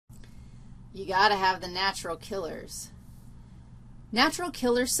You got to have the natural killers. Natural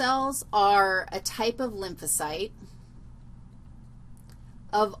killer cells are a type of lymphocyte.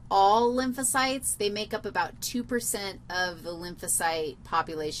 Of all lymphocytes, they make up about 2% of the lymphocyte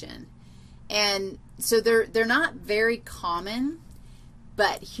population. And so they're not very common,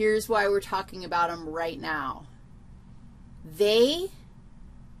 but here's why we're talking about them right now. They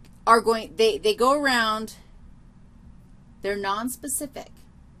go around, they're nonspecific.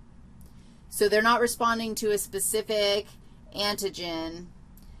 So they're not responding to a specific antigen.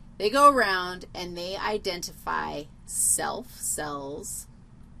 They go around and they identify self cells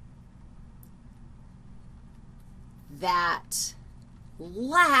that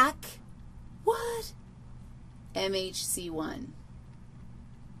lack what? MHC1.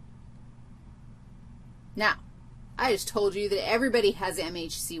 Now, I just told you that everybody has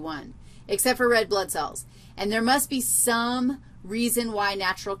MHC1 except for red blood cells. And there must be some reason why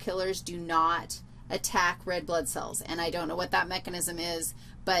natural killers do not attack red blood cells. And I don't know what that mechanism is,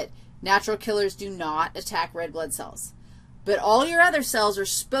 but natural killers do not attack red blood cells. But all your other cells are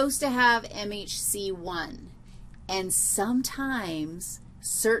supposed to have MHC1. And sometimes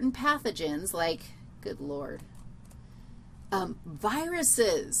certain pathogens, like, good Lord,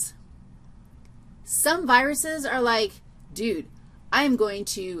 viruses. Some viruses are like, dude, I am going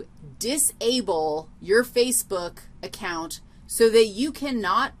to disable your Facebook account so that you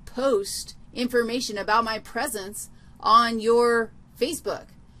cannot post information about my presence on your Facebook,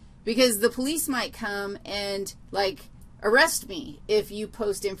 because the police might come and, like, arrest me if you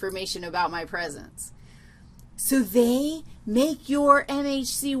post information about my presence. So they make your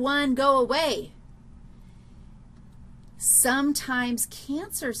MHC1 go away. Sometimes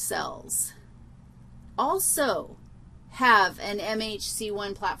cancer cells also have an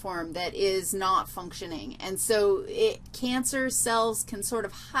MHC1 platform that is not functioning. And so cancer cells can sort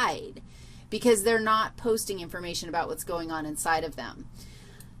of hide because they're not posting information about what's going on inside of them.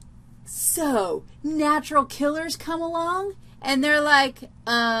 So natural killers come along, and they're like,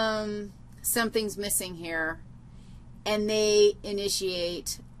 something's missing here. And they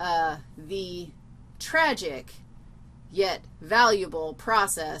initiate the tragic yet valuable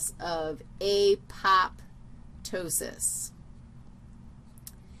process of apoptosis.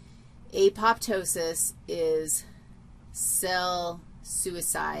 Apoptosis is cell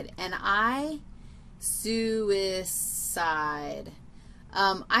suicide. And suicide.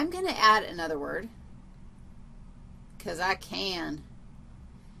 I'm going to add another word because I can.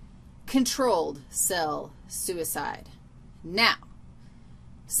 Controlled cell suicide. Now,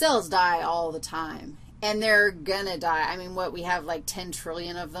 cells die all the time, and they're going to die. I mean, what, we have like 10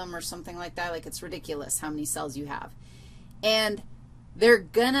 trillion of them or something like that? Like, it's ridiculous how many cells you have. And they're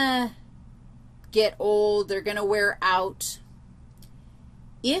going to get old. They're going to wear out.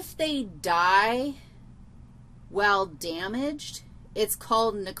 If they die while damaged, it's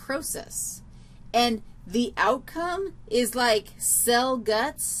called necrosis. And the outcome is like cell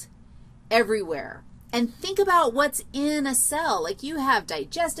guts everywhere. And think about what's in a cell. Like, you have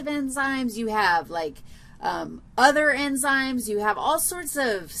digestive enzymes, you have like other enzymes, you have all sorts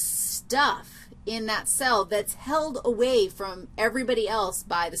of stuff in that cell that's held away from everybody else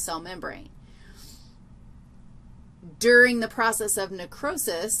by the cell membrane. During the process of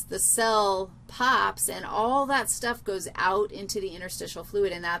necrosis, the cell pops and all that stuff goes out into the interstitial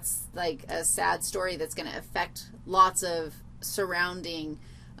fluid, and that's like a sad story that's going to affect lots of surrounding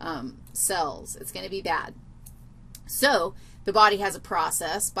cells. It's going to be bad. So the body has a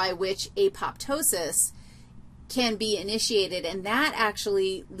process by which apoptosis can be initiated, and that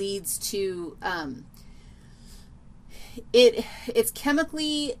actually leads to, it's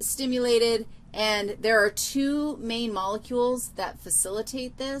chemically stimulated, and there are two main molecules that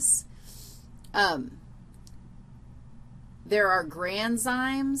facilitate this. There are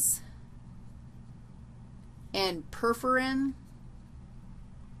granzymes and perforin.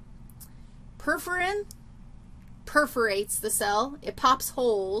 Perforin perforates the cell. It pops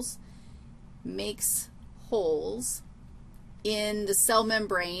holes, makes holes in the cell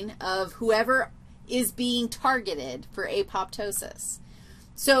membrane of whoever is being targeted for apoptosis.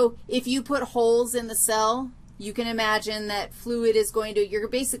 So if you put holes in the cell, you can imagine that fluid is going to, you're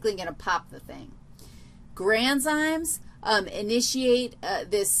basically going to pop the thing. Granzymes initiate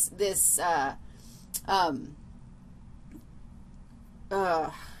this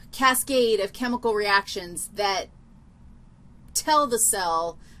cascade of chemical reactions that tell the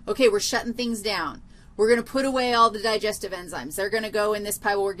cell, okay, we're shutting things down. We're going to put away all the digestive enzymes. They're going to go in this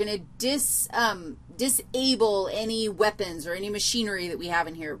pipe. We're going to disable any weapons or any machinery that we have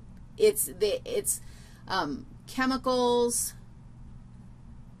in here. It's chemicals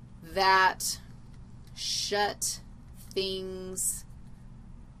that shut things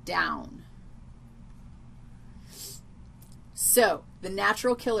down. So the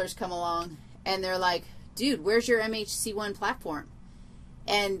natural killers come along, and they're like, dude, where's your MHC1 platform?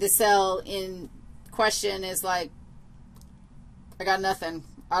 And the cell in question is like, I got nothing.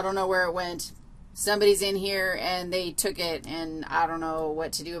 I don't know where it went. Somebody's in here, and they took it, and I don't know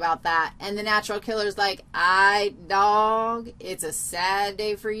what to do about that. And the natural killer's like, dog, it's a sad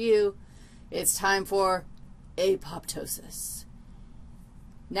day for you. It's time for apoptosis.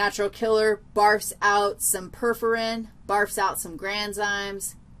 Natural killer barfs out some perforin, barfs out some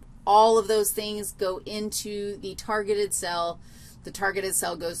granzymes. All of those things go into the targeted cell. The targeted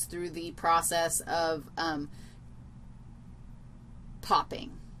cell goes through the process of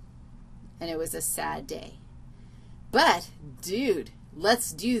popping. And it was a sad day. But, dude,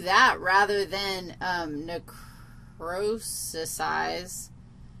 let's do that rather than necrosisize,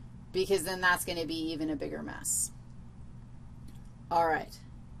 because then that's going to be even a bigger mess. All right.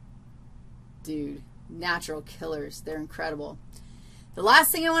 Dude, natural killers, they're incredible. The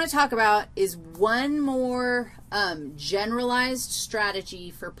last thing I want to talk about is one more generalized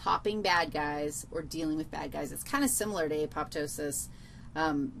strategy for popping bad guys or dealing with bad guys. It's kind of similar to apoptosis,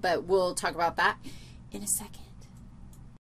 but we'll talk about that in a second.